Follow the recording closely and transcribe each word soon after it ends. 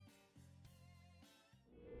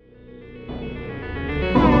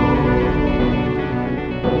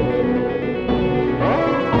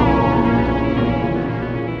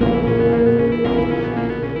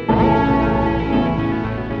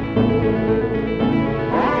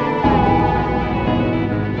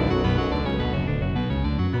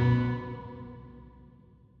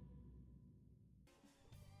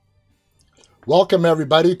Welcome,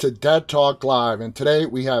 everybody, to Dead Talk Live. And today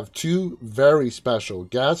we have two very special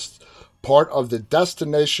guests, part of the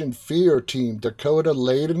Destination Fear team, Dakota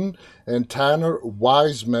Layden and Tanner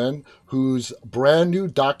Wiseman, whose brand new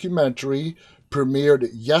documentary premiered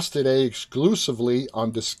yesterday exclusively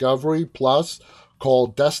on Discovery Plus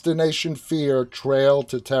called Destination Fear Trail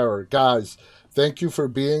to Terror. Guys, thank you for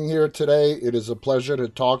being here today. It is a pleasure to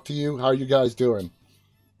talk to you. How are you guys doing?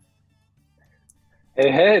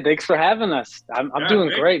 Hey, thanks for having us. I'm Yeah, doing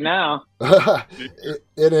thank great now.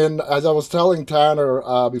 And as I was telling Tanner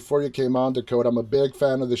before you came on, Dakota, I'm a big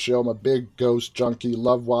fan of the show. I'm a big ghost junkie.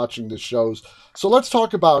 Love watching the shows. So let's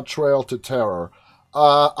talk about Trail to Terror.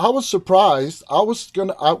 I was surprised.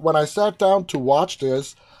 When I sat down to watch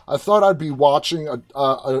this, I thought I'd be watching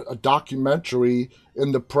a documentary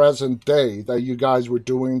in the present day that you guys were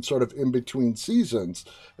doing, sort of in between seasons,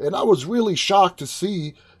 and I was really shocked to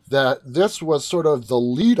see that this was sort of the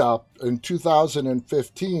lead up in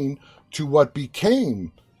 2015 to what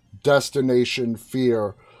became Destination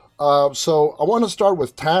Fear. So I want to start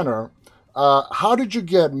with Tanner. How did you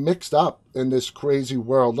get mixed up in this crazy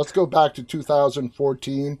world? Let's go back to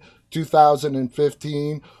 2014,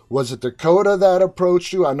 2015. Was it Dakota that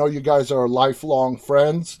approached you? I know you guys are lifelong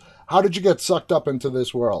friends. How did you get sucked up into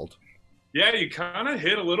this world? yeah, you kind of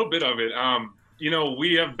hit a little bit of it.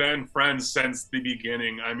 We have been friends since the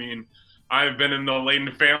beginning. I mean, I've been in the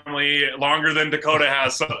Layden family longer than Dakota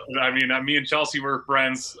has. So, me and Chelsea were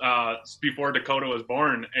friends before Dakota was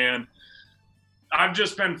born, and I've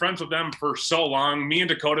just been friends with them for so long. Me and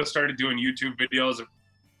Dakota started doing YouTube videos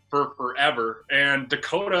for forever, and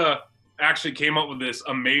Dakota actually came up with this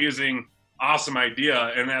amazing, awesome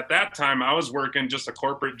idea. And at that time, I was working just a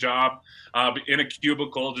corporate job in a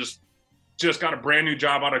cubicle, just got a brand new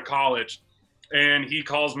job out of college. And he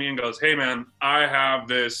calls me and goes, "Hey man, I have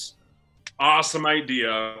this awesome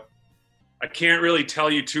idea. I can't really tell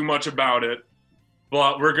you too much about it,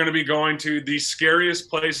 but we're going to be going to the scariest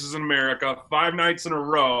places in America 5 nights in a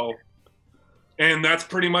row. And that's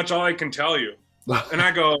pretty much all I can tell you." And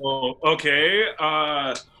I go, "Okay,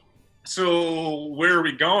 so where are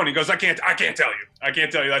we going?" He goes, I can't tell you. I can't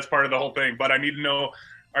tell you. That's part of the whole thing. But I need to know,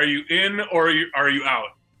 are you in or are you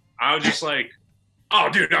out? I was just like, "Oh,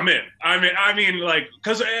 dude, I'm in."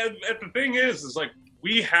 Because the thing is like,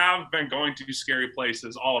 we have been going to scary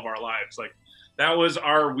places all of our lives. Like, that was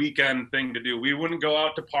our weekend thing to do. We wouldn't go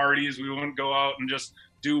out to parties. We wouldn't go out and just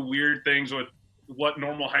do weird things with what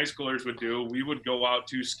normal high schoolers would do. We would go out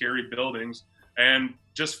to scary buildings and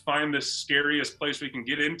just find the scariest place we can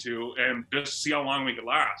get into and just see how long we could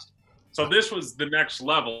last. So this was the next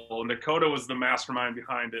level, and Dakota was the mastermind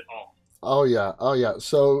behind it all. Oh yeah, oh yeah.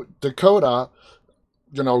 So Dakota,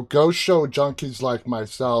 ghost show junkies like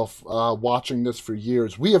myself, watching this for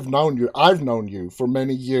years. We have known you. I've known you for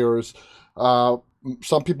many years. Uh,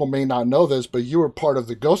 some people may not know this, but you were part of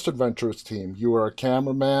the Ghost Adventures team. You were a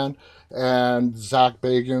cameraman, and Zach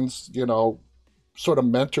Bagans, sort of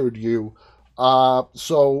mentored you.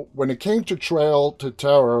 So when it came to Trail to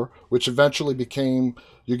Terror, which eventually became,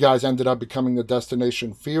 you guys ended up becoming the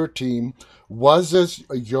Destination Fear team. Was this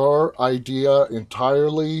your idea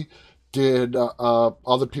entirely? Did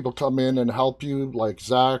other people come in and help you, like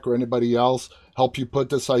Zach or anybody else, help you put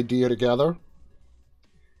this idea together?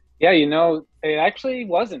 Yeah, it actually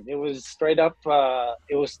wasn't. It was straight up.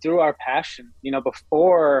 It was through our passion.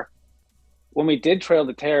 Before when we did Trail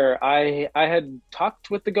to Terror, I had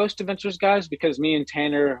talked with the Ghost Adventures guys because me and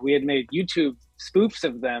Tanner, we had made YouTube spoofs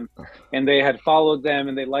of them, and they had followed them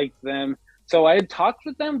and they liked them. So I had talked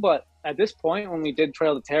with them, but at this point, when we did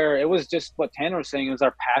Trail to Terror, it was just what Tanner was saying. It was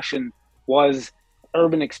our passion was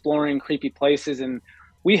urban exploring, creepy places, and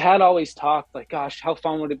we had always talked like, gosh, how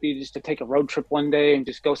fun would it be just to take a road trip one day and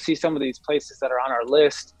just go see some of these places that are on our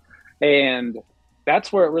list. And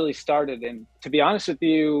that's where it really started. And to be honest with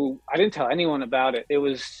you, I didn't tell anyone about it. It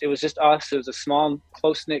was just us. It was a small,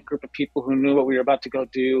 close-knit group of people who knew what we were about to go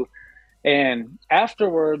do. And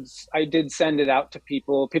afterwards, I did send it out to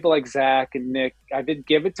people like Zach and Nick. I did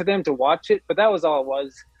give it to them to watch it, but that was all it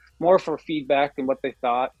was, more for feedback and what they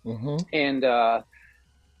thought. Hmm. And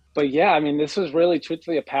but yeah, this was really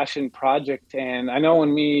truthfully a passion project. And I know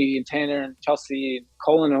when me and Tanner and Chelsea and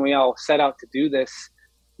Colin and we all set out to do this,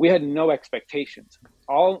 we had no expectations.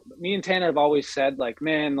 All me and Tanner have always said, like,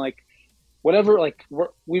 man, like whatever, like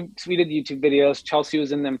we did YouTube videos. Chelsea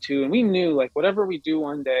was in them too, and we knew like whatever we do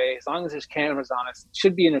one day, as long as there's cameras on us, it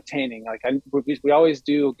should be entertaining. Like we always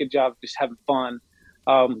do a good job of just having fun.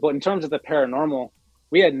 But in terms of the paranormal,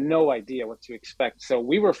 we had no idea what to expect. So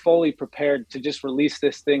we were fully prepared to just release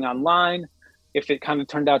this thing online. If it kind of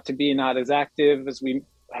turned out to be not as active as we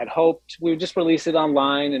had hoped, we would just release it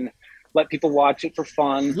online and let people watch it for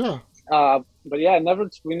fun. Yeah. But yeah,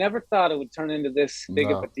 we never thought it would turn into this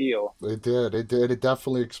big of a No, deal. it did. It did. It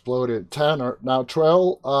definitely exploded. Tanner, now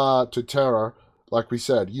Trail to Terror, like we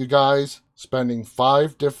said, you guys spending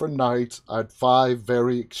 5 different nights at 5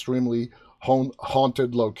 very extremely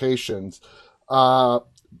haunted locations. Uh,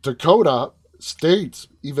 Dakota states,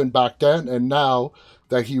 even back then and now,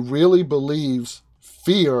 that he really believes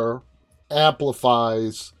fear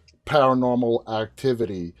amplifies paranormal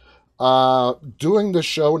activity. Doing the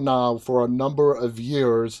show now for a number of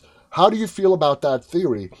years, how do you feel about that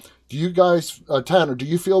theory? Do you guys, Tanner, do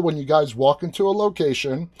you feel when you guys walk into a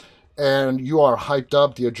location and you are hyped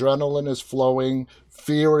up, the adrenaline is flowing,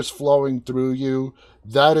 fear is flowing through you,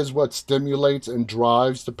 that is what stimulates and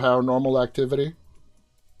drives the paranormal activity?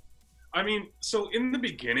 I mean, so in the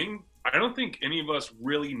beginning, I don't think any of us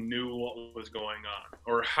really knew what was going on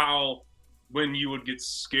or how, when you would get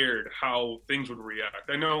scared, how things would react.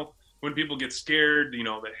 I know when people get scared,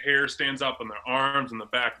 the hair stands up on their arms and the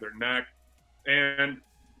back of their neck. And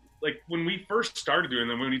like when we first started doing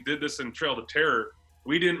them, when we did this in Trail to Terror,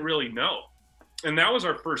 we didn't really know. And that was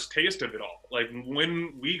our first taste of it all. Like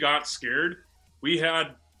when we got scared, we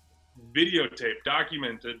had videotape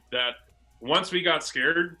documented that once we got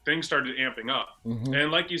scared, things started amping up. Mm-hmm.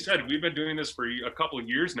 And like you said, we've been doing this for a couple of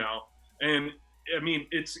years now. And I mean,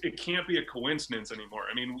 it can't be a coincidence anymore.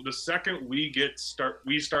 I mean, the second we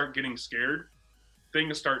start getting scared,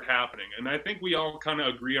 things start happening. And I think we all kind of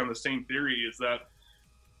agree on the same theory, is that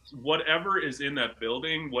whatever is in that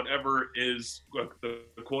building, whatever is the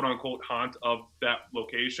quote unquote haunt of that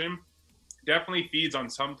location, definitely feeds on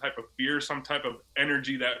some type of fear, some type of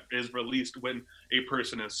energy that is released when a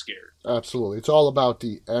person is scared. Absolutely. It's all about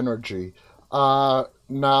the energy.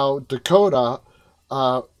 Now, Dakota,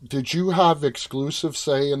 did you have exclusive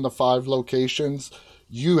say in the 5 locations?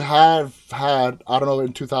 You have had, I don't know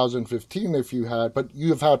in 2015 if you had, but you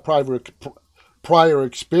have had prior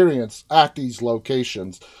experience at these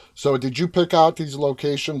locations. So did you pick out these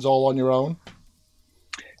locations all on your own?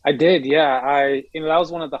 I did, yeah. That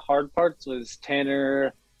was one of the hard parts, was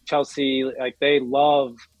Tanner, Chelsea, like they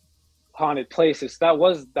love haunted places. That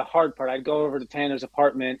was the hard part. I'd go over to Tanner's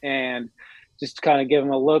apartment and just kind of give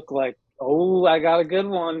him a look like, oh, I got a good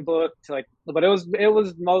one booked. Like, but it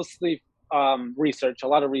was mostly research, a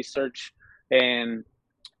lot of research. And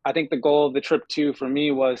I think the goal of the trip too for me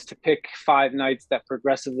was to pick 5 nights that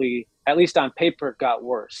progressively, at least on paper, got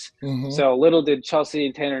worse. Mm-hmm. So little did Chelsea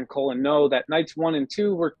and Tanner and Colin know that nights 1 and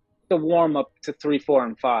 2 were the warm up to 3, 4,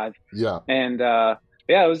 and 5. Yeah. And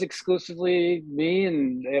yeah, it was exclusively me,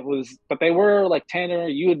 and but they were like, Tanner,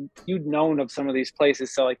 you'd known of some of these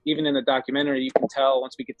places. So like even in the documentary, you can tell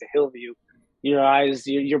once we get to Hillview,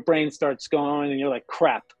 your brain starts going, and you're like,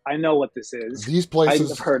 crap, I know what this is. These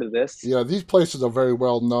places, I've heard of this. Yeah, these places are very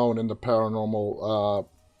well known in the paranormal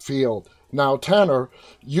field. Now, Tanner,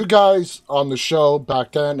 you guys on the show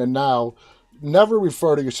back then and now never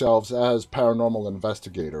refer to yourselves as paranormal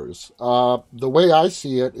investigators. The way I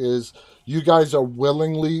see it is you guys are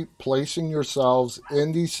willingly placing yourselves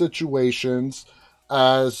in these situations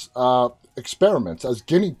as experiments, as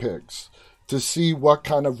guinea pigs, to see what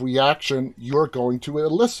kind of reaction you're going to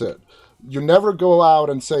elicit. You never go out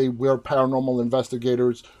and say, we're paranormal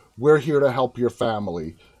investigators, we're here to help your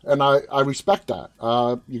family. And I respect that.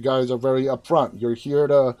 You guys are very upfront.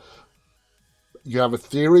 You have a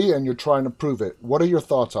theory and you're trying to prove it. What are your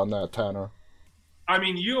thoughts on that, Tanner? I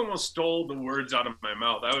mean, you almost stole the words out of my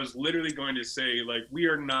mouth. I was literally going to say, like, we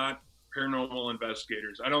are not paranormal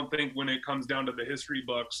investigators. I don't think when it comes down to the history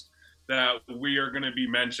books that we are going to be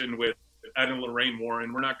mentioned with Ed and Lorraine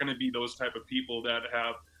Warren. We're not going to be those type of people that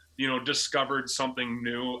have, discovered something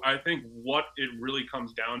new. I think what it really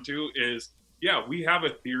comes down to is, yeah, we have a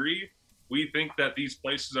theory. We think that these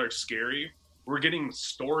places are scary. We're getting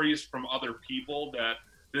stories from other people that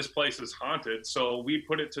this place is haunted. So we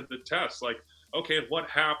put it to the test. Like, okay, what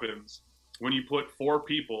happens when you put 4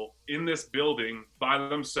 people in this building by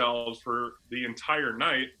themselves for the entire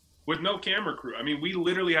night with no camera crew? I mean, we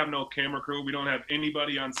literally have no camera crew. We don't have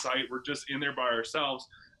anybody on site. We're just in there by ourselves.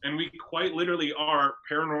 And we quite literally are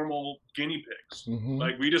paranormal guinea pigs. Mm-hmm.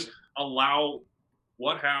 Like, we just allow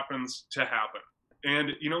what happens to happen.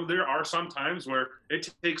 And, there are some times where it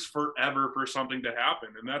takes forever for something to happen.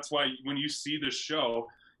 And that's why when you see this show,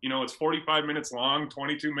 it's 45 minutes long,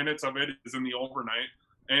 22 minutes of it is in the overnight.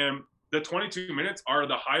 And the 22 minutes are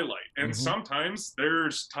the highlight. And sometimes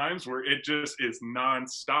there's times where it just is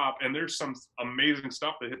nonstop. And there's some amazing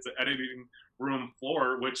stuff that hits the editing room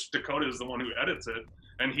floor, which Dakota is the one who edits it.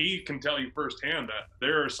 And he can tell you firsthand that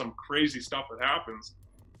there is some crazy stuff that happens.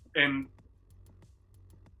 And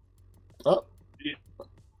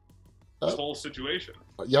this whole situation.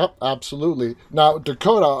 Yep, absolutely. Now,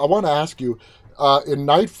 Dakota, I want to ask you, in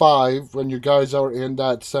night 5, when you guys are in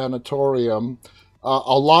that sanatorium,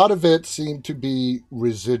 a lot of it seemed to be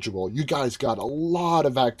residual. You guys got a lot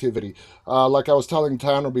of activity. Like I was telling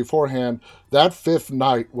Tanner beforehand, that 5th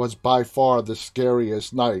night was by far the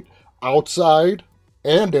scariest night. Outside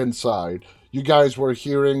and inside. You guys were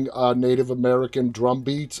hearing Native American drum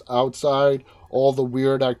beats outside, all the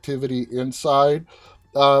weird activity inside.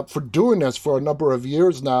 For doing this for a number of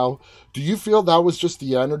years now, do you feel that was just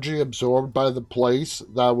the energy absorbed by the place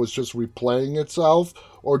that was just replaying itself?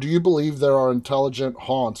 Or do you believe there are intelligent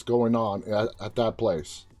haunts going on at that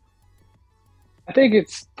place? I think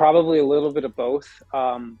it's probably a little bit of both,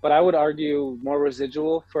 but I would argue more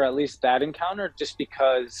residual for at least that encounter, just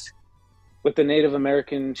because with the Native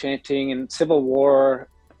American chanting and Civil War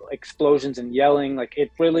explosions and yelling, like it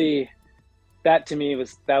really, that to me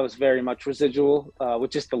was very much residual with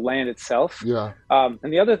just the land itself. Yeah.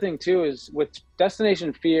 And the other thing too is with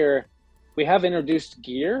Destination Fear, we have introduced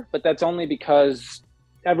gear, but that's only because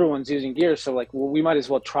everyone's using gear. So like, well, we might as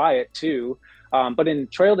well try it too. But in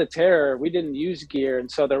Trail to Terror, we didn't use gear, and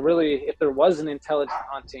so there really, if there was an intelligent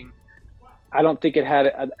haunting, I don't think it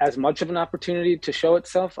had as much of an opportunity to show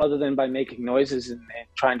itself, other than by making noises and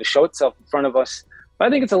trying to show itself in front of us. But I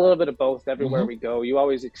think it's a little bit of both. Everywhere we go, you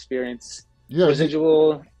always experience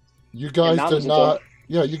residual. You guys did not.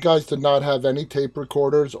 Yeah, you guys did not have any tape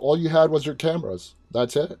recorders. All you had was your cameras.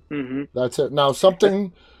 That's it. Mm-hmm. That's it. Now,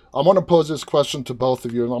 something I want to pose this question to both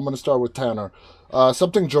of you, and I'm going to start with Tanner.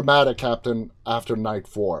 Something dramatic happened after night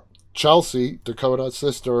 4. Chelsea, Dakota's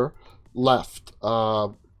sister, left.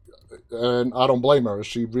 And I don't blame her.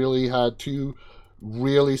 She really had 2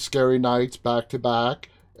 really scary nights back to back,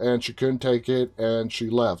 and she couldn't take it, and she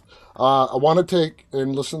left. I want to take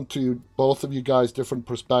and listen to both of you guys' different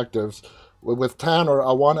perspectives. With Tanner,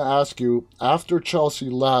 I want to ask you, after Chelsea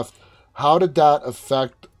left, how did that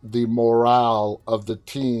affect the morale of the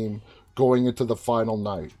team going into the final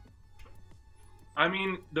night? I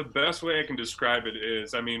mean, the best way I can describe it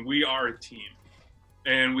is, I mean, we are a team,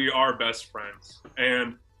 and we are best friends.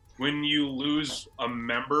 And when you lose a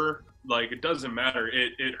member, like, it doesn't matter.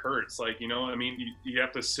 It hurts. Like, you know, I mean, you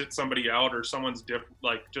have to sit somebody out, or someone's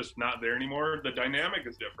like just not there anymore. The dynamic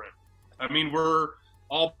is different. I mean, we're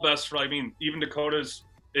all best friends. I mean, even Dakota's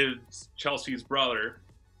is Chelsea's brother.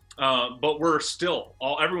 But we're still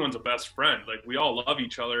everyone's a best friend. Like, we all love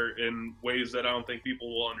each other in ways that I don't think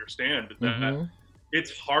people will understand. That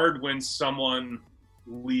it's hard when someone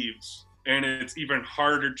leaves, and it's even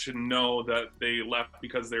harder to know that they left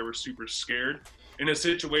because they were super scared in a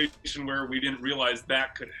situation where we didn't realize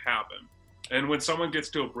that could happen. And when someone gets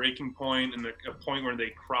to a breaking point and a point where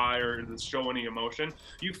they cry or show any emotion,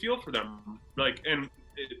 you feel for them. Like, and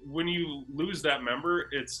when you lose that member,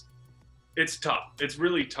 it's tough. It's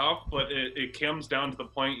really tough, but it comes down to the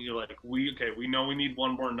point you're like, we know we need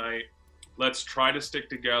one more night. Let's try to stick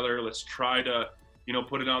together. Let's try to,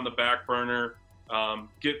 put it on the back burner,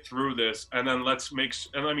 get through this. And then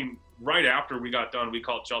I mean, right after we got done, we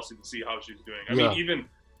called Chelsea to see how she's doing. I mean, even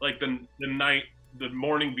like the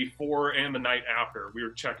morning before and the night after, we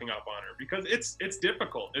were checking up on her, because it's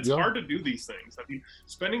difficult. It's hard to do these things. I mean,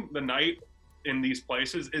 spending the night in these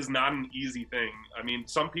places is not an easy thing. I mean,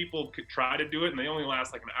 some people could try to do it and they only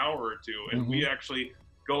last like an hour or two, and we actually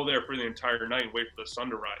go there for the entire night and wait for the sun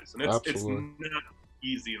to rise, and it's not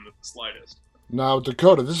easy in the slightest. Now,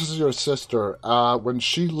 Dakota, this is your sister. When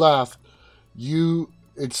she left,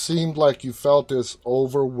 it seemed like you felt this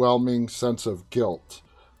overwhelming sense of guilt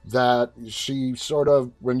that she sort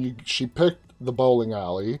of, she picked the bowling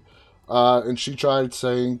alley, and she tried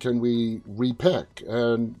saying, can we repick?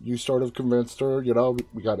 And you sort of convinced her,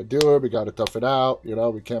 we got to do it. We got to tough it out.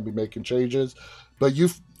 We can't be making changes. But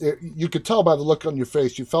you could tell by the look on your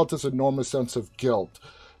face, you felt this enormous sense of guilt.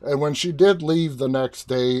 And when she did leave the next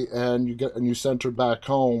day and you sent her back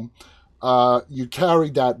home, you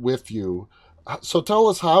carried that with you. So tell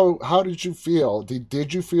us, how did you feel?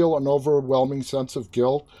 Did you feel an overwhelming sense of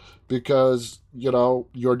guilt because,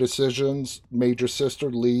 your decisions made your sister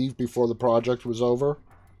leave before the project was over?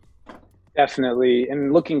 Definitely.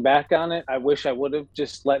 And looking back on it, I wish I would have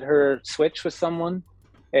just let her switch with someone,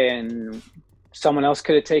 and someone else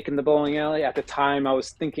could have taken the bowling alley. At the time, I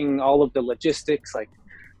was thinking all of the logistics, like,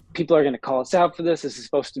 people are going to call us out for this. This is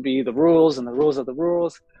supposed to be the rules, and the rules are the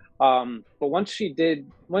rules. But when she did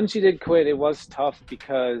quit, it was tough,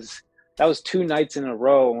 because that was 2 nights in a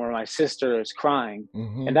row where my sister is crying.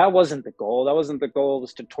 And that wasn't the goal. That wasn't the goal. It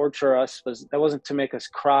was to torture us. That wasn't to make us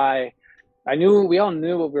cry. We all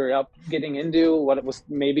knew what we were getting into, what it was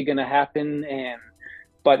maybe going to happen. And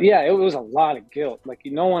But yeah, it was a lot of guilt. Like,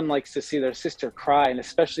 no one likes to see their sister cry, and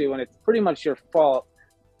especially when it's pretty much your fault.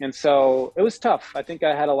 And so it was tough. I think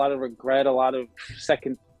I had a lot of regret, a lot of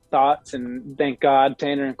second thoughts, and thank God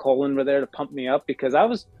Tanner and Colin were there to pump me up, because I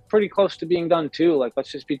was pretty close to being done too. Like,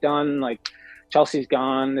 let's just be done. Like, Chelsea's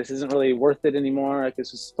gone. This isn't really worth it anymore. Like,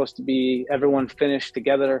 this was supposed to be everyone finished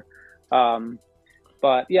together.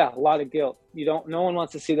 But yeah, a lot of guilt. No one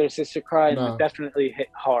wants to see their sister cry, and No. it definitely hit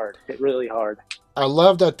really hard. I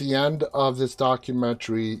loved at the end of this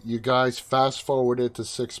documentary, you guys fast forwarded to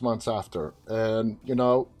 6 months after. And,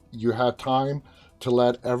 you had time to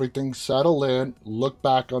let everything settle in, look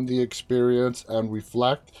back on the experience, and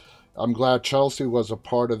reflect. I'm glad Chelsea was a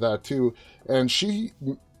part of that too. And she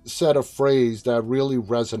said a phrase that really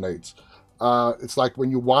resonates. It's like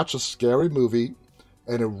when you watch a scary movie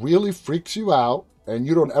and it really freaks you out, and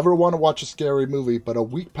you don't ever want to watch a scary movie, but a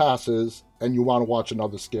week passes and you want to watch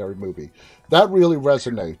another scary movie. That really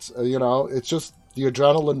resonates. It's just the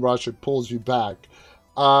adrenaline rush, it pulls you back.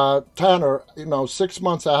 Tanner, 6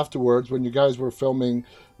 months afterwards, when you guys were filming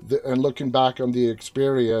and looking back on the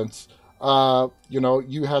experience,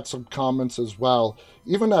 you had some comments as well.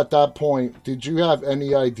 Even at that point, did you have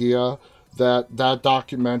any idea that that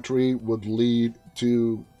documentary would lead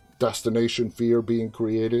to Destination Fear being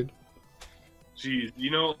created? Geez,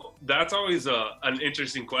 that's always an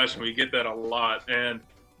interesting question. We get that a lot. And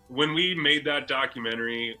when we made that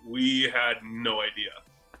documentary, we had no idea.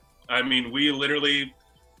 I mean, we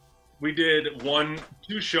did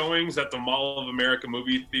two showings at the Mall of America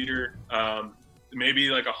movie theater. Maybe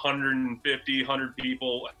like 100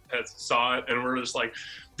 people saw it, and we're just like,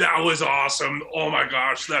 that was awesome. Oh my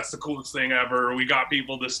gosh, that's the coolest thing ever. We got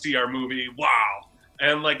people to see our movie. Wow.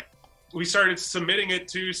 And like, we started submitting it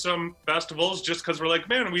to some festivals just because we're like,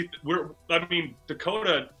 man,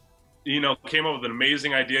 Dakota, came up with an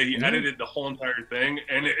amazing idea. He edited the whole entire thing,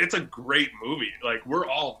 and it's a great movie. Like, we're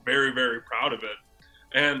all very, very proud of it.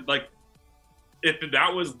 And like, if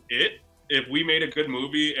that was it, if we made a good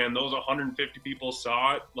movie and those 150 people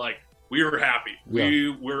saw it, like, we were happy. Yeah.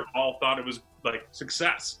 We all thought it was like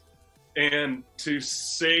success. And to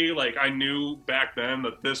say, like, I knew back then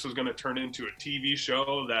that this was going to turn into a TV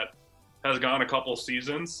show that has gone a couple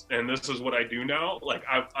seasons, and this is what I do now. Like,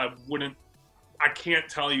 I can't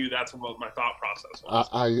tell you that's what my thought process was.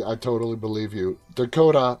 I totally believe you.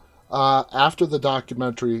 Dakota, after the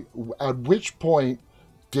documentary, at which point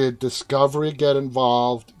did Discovery get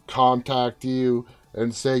involved, contact you,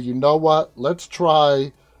 and say, you know what, let's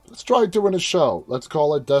try doing a show. Let's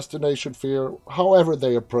call it Destination Fear, however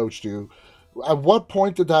they approached you. At what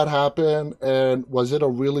point did that happen, and was it a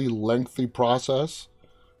really lengthy process?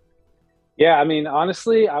 Yeah, I mean,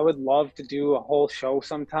 honestly, I would love to do a whole show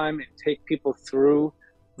sometime and take people through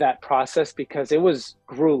that process, because it was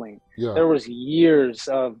grueling. Yeah. There was years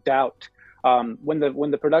of doubt. When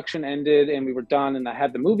the production ended and we were done and I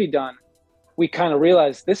had the movie done, we kind of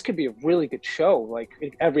realized this could be a really good show. Like,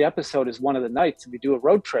 every episode is one of the nights and we do a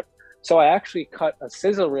road trip. So I actually cut a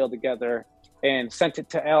sizzle reel together and sent it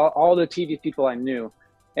to all the TV people I knew.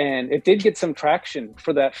 And it did get some traction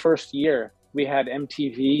for that first year. We had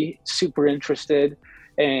MTV super interested,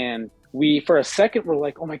 and we, for a second, were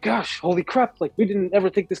like, oh my gosh, holy crap. Like, we didn't ever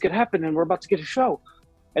think this could happen, and we're about to get a show.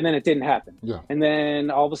 And then it didn't happen. Yeah. And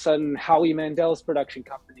then all of a sudden, Howie Mandel's production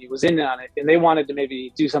company was in on it, and they wanted to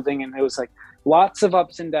maybe do something. And it was like lots of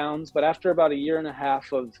ups and downs. But after about a year and a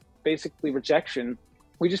half of basically rejection,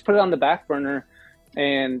 we just put it on the back burner,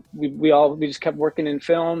 and we just kept working in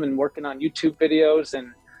film and working on YouTube videos.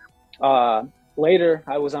 And later,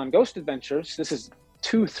 I was on Ghost Adventures. This is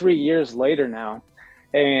 2-3 years later now.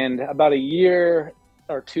 And about a year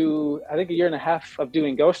or two, I think a year and a half of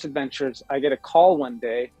doing Ghost Adventures, I get a call one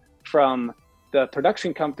day from the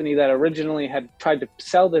production company that originally had tried to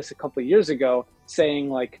sell this a couple of years ago, saying,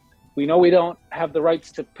 like, we know we don't have the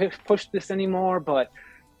rights to push this anymore, but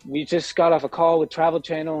we just got off a call with Travel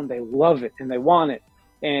Channel and they love it and they want it.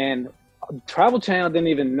 And Travel Channel didn't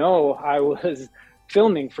even know I was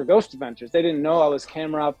filming for Ghost Adventures. They didn't know I was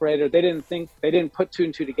camera operator. They didn't put two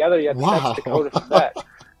and two together yet. Wow. That's Dakota from that.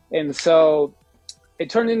 And so it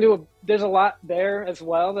turned into there's a lot there as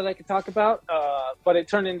well that I could talk about. But it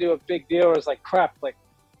turned into a big deal. It was like, crap, like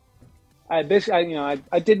I did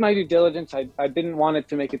my due diligence. I didn't want it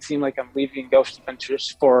to make it seem like I'm leaving Ghost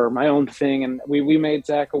Adventures for my own thing. And we made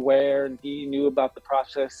Zach aware, and he knew about the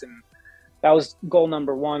process. And that was goal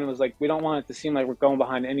number one. It was like, we don't want it to seem like we're going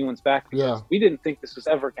behind anyone's back, because we didn't think this was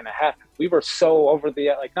ever going to happen. We were so over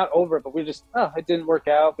not over it, but we were just, it didn't work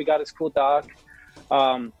out. We got his cool doc.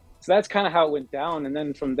 So that's kind of how it went down. And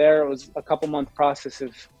then from there, it was a couple month process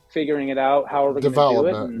of figuring it out. How are we going to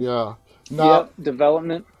do it? Yeah. Now,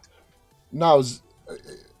 development. now,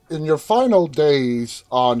 in your final days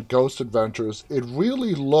on Ghost Adventures, it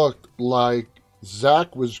really looked like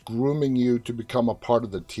Zach was grooming you to become a part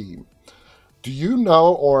of the team. Do you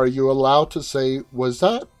know, or are you allowed to say, was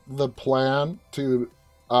that the plan to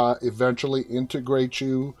eventually integrate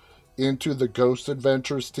you into the Ghost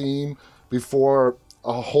Adventures team before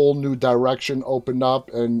a whole new direction opened up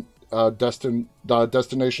and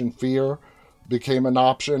Destination Fear became an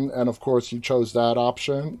option, and of course you chose that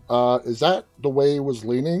option? Is that the way it was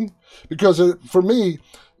leaning? Because for me,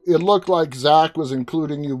 it looked like Zach was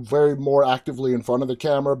including you very more actively in front of the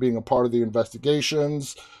camera, being a part of the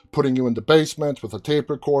investigations, putting you in the basement with a tape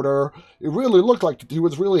recorder. It really looked like he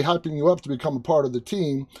was really hyping you up to become a part of the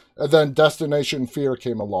team. And then Destination Fear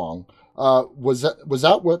came along. Was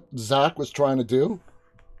that what Zach was trying to do?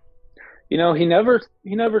 He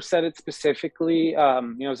never said it specifically.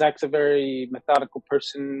 Zach's a very methodical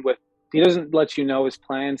person. He doesn't let you know his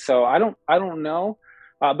plans, so I don't know.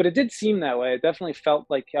 But it did seem that way. It definitely felt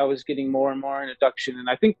like I was getting more and more introduction, and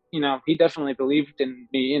I think he definitely believed in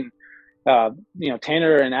me. And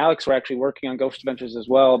Tanner and Alex were actually working on Ghost Adventures as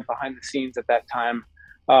well behind the scenes at that time.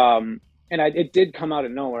 It did come out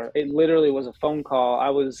of nowhere. It literally was a phone call.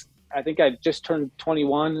 I think I just turned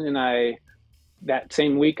 21, and that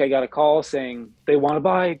same week I got a call saying they want to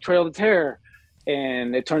buy Trail to Terror,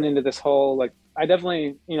 and it turned into this whole I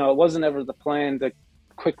definitely it wasn't ever the plan to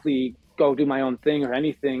quickly go do my own thing or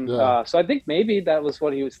anything. Yeah. So I think maybe that was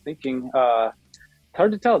what he was thinking. It's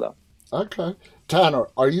hard to tell though. Okay. Tanner,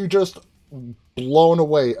 are you just blown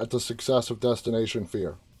away at the success of Destination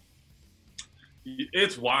Fear?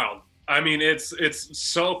 It's wild. I mean, it's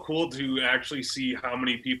so cool to actually see how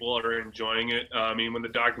many people are enjoying it. I mean, when the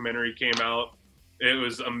documentary came out, it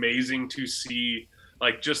was amazing to see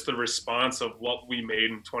just the response of what we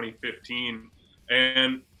made in 2015.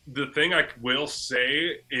 And the thing I will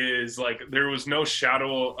say is there was no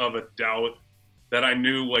shadow of a doubt that I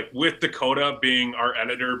knew with Dakota being our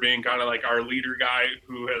editor, being kind of our leader guy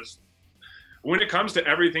who has, when it comes to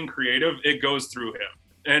everything creative, it goes through him.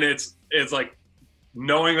 And it's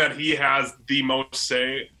knowing that he has the most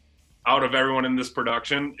say out of everyone in this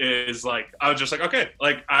production is I was just okay,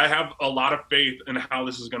 I have a lot of faith in how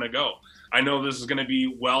this is going to go. I know this is going to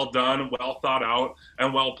be well done, well thought out,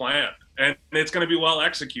 and well planned. And it's going to be well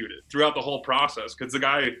executed throughout the whole process. Because the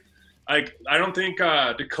guy, I don't think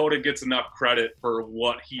Dakota gets enough credit for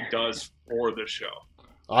what he does for the show.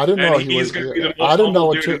 I didn't know he was.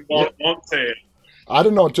 Won't say it. I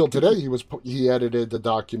didn't know until today he edited the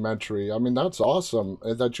documentary. I mean, that's awesome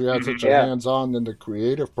that you had such a hands-on in the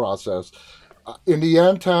creative process. In the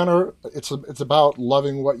end, Tanner, it's about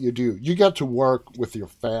loving what you do. You get to work with your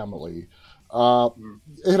family.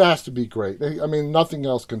 It has to be great. I mean, nothing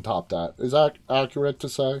else can top that. Is that accurate to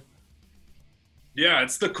say? Yeah,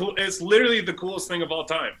 it's literally the coolest thing of all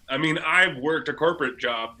time. I mean, I've worked a corporate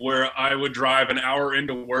job where I would drive an hour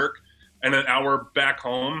into work and an hour back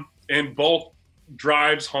home, and both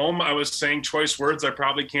drives home I was saying choice words I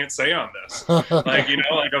probably can't say on this. I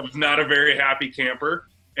was not a very happy camper.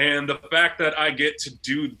 And the fact that I get to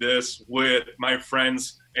do this with my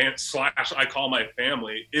friends and / I call my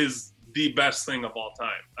family is the best thing of all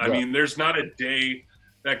time. I mean, there's not a day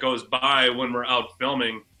that goes by when we're out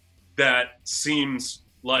filming that seems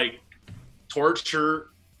like torture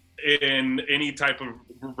in any type of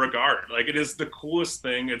regard. It is the coolest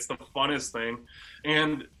thing. It's the funnest thing.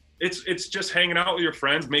 And it's just hanging out with your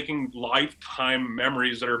friends, making lifetime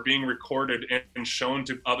memories that are being recorded and shown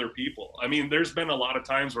to other people. I mean, there's been a lot of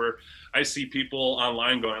times where I see people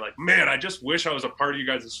online going man, I just wish I was a part of you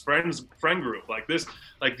guys' friend group like this.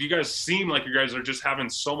 You guys seem like you guys are just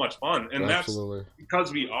having so much fun. And Absolutely. That's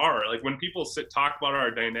because we are. When people talk about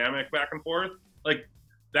our dynamic back and forth,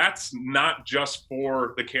 that's not just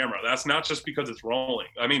for the camera. That's not just because it's rolling.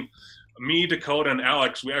 I mean, me, Dakota, and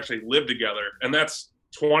Alex, we actually live together, and that's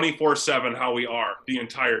 24/7 how we are the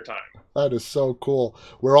entire time. That is so cool.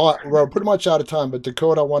 We're pretty much out of time, but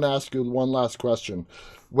Dakota, I want to ask you one last question.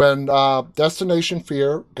 When Destination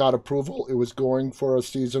Fear got approval, it was going for a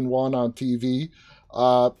season 1 on TV,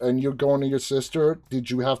 and you're going to your sister.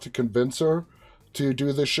 Did you have to convince her to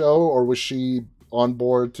do the show, or was she on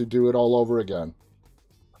board to do it all over again?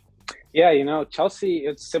 Yeah, Chelsea,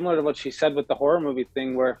 it's similar to what she said with the horror movie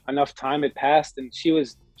thing, where enough time had passed and she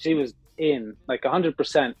was in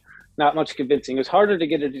 100%. Not much convincing. It was harder to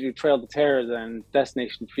get her to do Trail to Terror than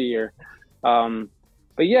Destination Fear.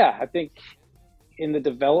 But yeah, I think in the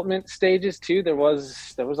development stages too, there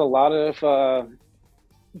was a lot of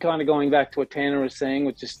kind of going back to what Tanner was saying,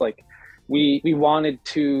 which is we wanted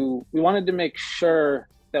to make sure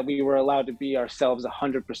that we were allowed to be ourselves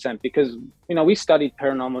 100%, because we studied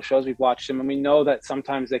paranormal shows, we've watched them, and we know that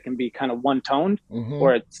sometimes they can be kind of one-toned,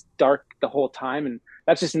 or it's dark the whole time, and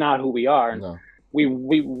that's just not who we are. And No.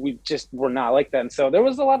 we just were not like that. And so there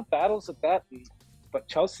was a lot of battles with that. But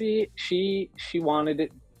Chelsea, she wanted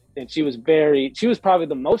it, and she was probably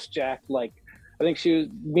the most jacked. Like, I think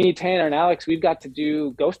me, Tanner, and Alex, we've got to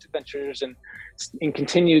do ghost adventures and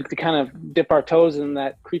continue to kind of dip our toes in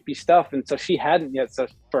that creepy stuff. And so she hadn't yet. So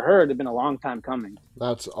for her, it had been a long time coming.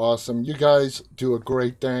 That's awesome. You guys do a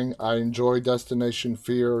great thing. I enjoy Destination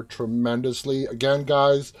Fear tremendously. Again,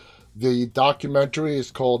 guys, the documentary is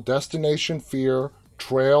called Destination Fear: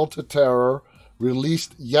 Trail to Terror,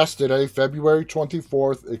 released yesterday, February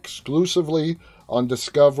 24th, exclusively on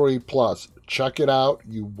Discovery Plus. Check it out.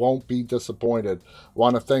 You won't be disappointed. I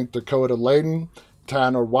want to thank Dakota Layden,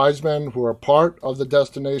 Tanner Wiseman, who are part of the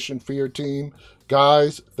Destination Fear team.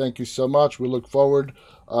 Guys, thank you so much. We look forward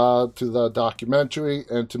to the documentary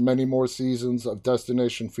and to many more seasons of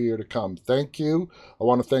Destination Fear to come. Thank you. I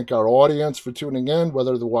want to thank our audience for tuning in,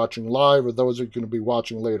 whether they're watching live or those who are going to be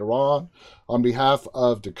watching later on. On behalf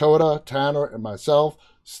of Dakota, Tanner, and myself,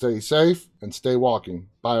 stay safe and stay walking.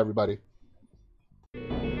 Bye, everybody.